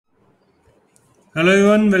Hello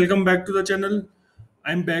everyone, welcome back to the channel.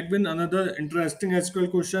 I'm back with another interesting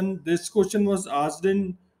SQL question. This question was asked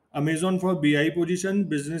in Amazon for BI position,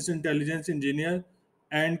 Business Intelligence Engineer,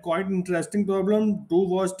 and quite interesting problem. Do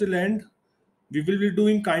watch till end. We will be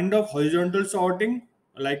doing kind of horizontal sorting,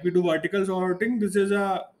 like we do vertical sorting. This is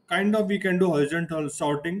a kind of we can do horizontal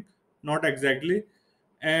sorting, not exactly.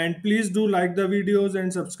 And please do like the videos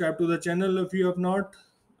and subscribe to the channel if you have not.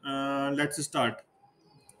 Let's start.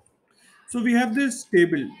 So we have this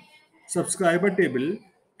table, subscriber table,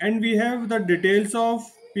 and we have the details of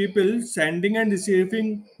people sending and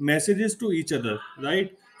receiving messages to each other,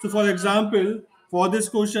 right? So for example, for this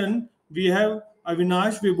question, we have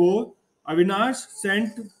Avinash Vibhor. Avinash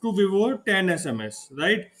sent to Vibhor 10 SMS,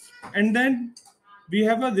 right? And then we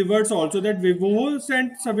have a reverse also that Vibhor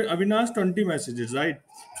sent Avinash 20 messages, right?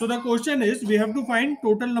 So the question is we have to find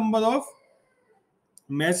total number of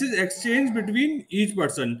message exchange between each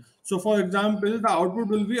person. So, for example, the output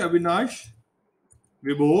will be Avinash,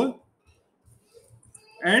 Vibhor,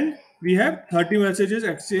 and we have 30 messages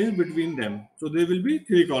exchanged between them. So there will be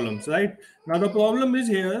three columns, right? Now the problem is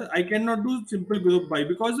here, I cannot do simple group by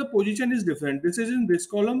because the position is different. This is in this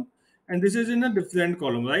column and this is in a different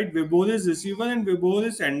column, right? Vibhor is receiver and Vibhor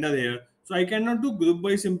is sender here. So I cannot do group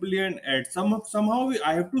by simply and add.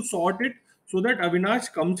 I have to sort it so that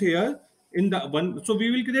Avinash comes here in the one. So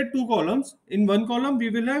we will create two columns. In one column, we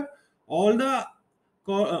will have all the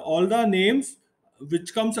all the names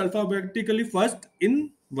which comes alphabetically first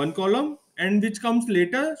in one column and which comes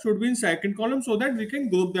later should be in second column so that we can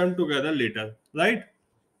group them together later, right?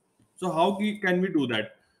 So how can we do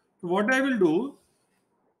that? So what I will do,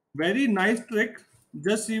 very nice trick,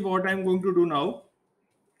 just see what I'm going to do now.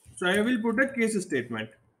 So I will put a case statement.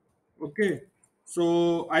 Okay,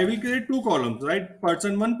 so I will create two columns, right?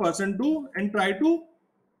 Person 1, person 2, and try to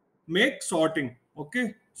make sorting.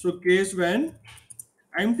 Okay, so case when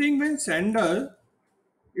I'm saying when sender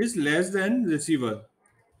is less than receiver.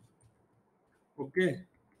 Okay,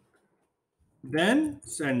 then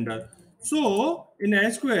sender. So in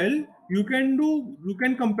SQL you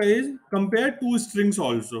can compare two strings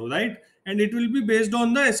also, right? And it will be based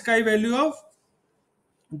on the sky value of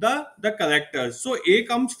the characters. So A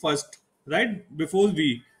comes first, right, before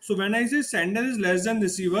V. So when I say sender is less than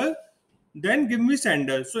receiver, then give me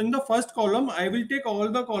sender. So in the first column I will take all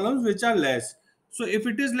the columns which are less. So if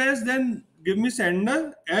it is less, then give me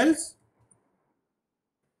sender, else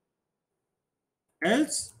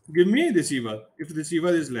give me receiver if receiver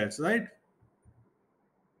is less, right?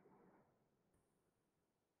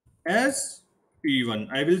 As P1,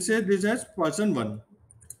 I will say this as person 1,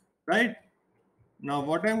 right? Now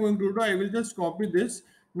what I'm going to do, I will just copy this.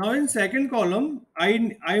 Now in second column,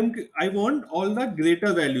 I want all the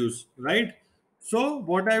greater values, right? So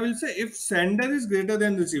what I will say, if sender is greater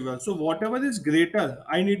than receiver, so whatever is greater,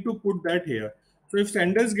 I need to put that here. So if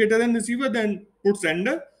sender is greater than receiver, then put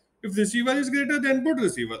sender. If receiver is greater, then put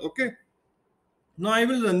receiver. Okay. Now I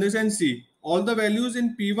will run this and see. All the values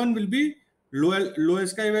in P1 will be low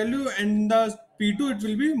sky value and in the P2 it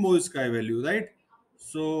will be more sky value, right?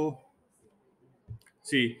 So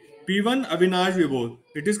see, P1 Avinash Vibhor.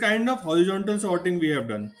 It is kind of horizontal sorting we have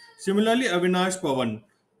done. Similarly, Avinash Pavan.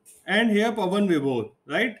 And here Pavan Vibhor,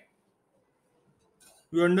 right?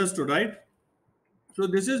 You understood, right? So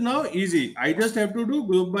this is now easy. I just have to do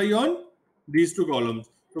group by on these two columns.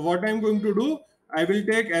 So what I'm going to do, I will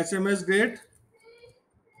take SMS date,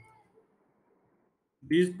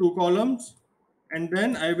 these two columns, and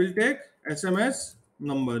then I will take SMS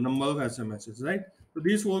number of SMSs, right? So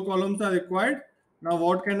these four columns are required. Now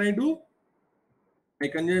what can I do? I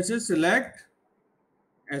can just say select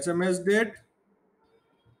SMS date,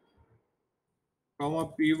 comma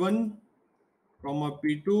P1, comma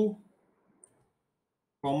P2,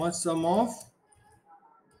 comma sum of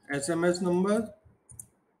SMS number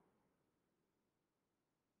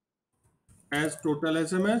as total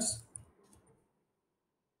SMS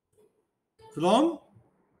from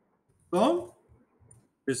from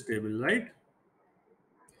this table, right?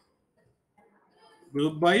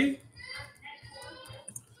 Group by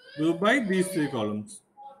these three columns,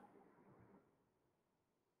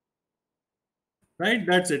 right?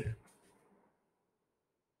 That's it.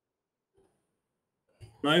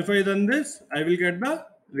 Now if I run this, I will get the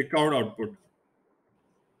record output.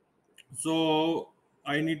 So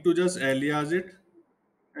I need to just alias it,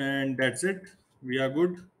 and that's it. We are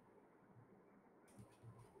good.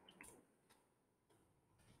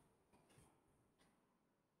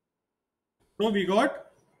 So we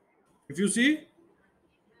got, if you see,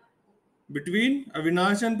 between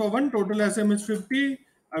Avinash and Pavan, total SM is 50,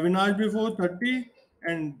 Avinash before 30,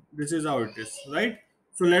 and this is how it is, right?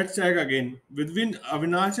 So let's check again. Between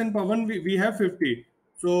Avinash and Pawan, we have 50.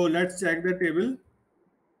 So let's check the table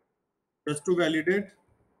just to validate.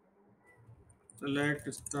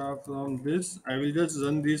 Select star from this. I will just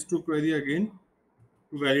run these two query again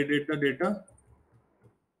to validate the data.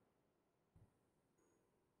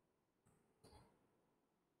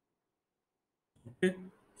 Okay.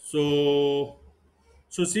 So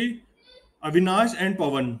see, Avinash and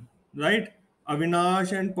Pawan, right?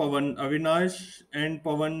 Avinash and Pawan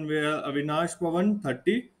were Avinash Pawan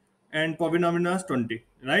 30 and Pawan Avinash 20,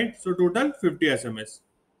 right? So total 50 SMS,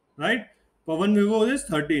 right? Pawan Vivo is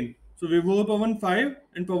 13. So Vivo Pawan 5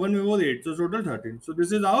 and Pawan Vivo 8. So total 13. So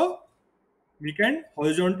this is how we can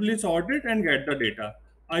horizontally sort it and get the data.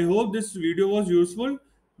 I hope this video was useful.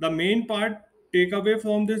 The main part takeaway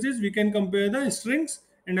from this is we can compare the strings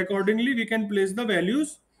and accordingly we can place the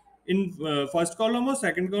values in first column or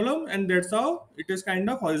second column, and that's how it is kind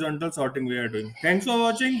of horizontal sorting we are doing. Thanks for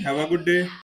watching. Have a good day.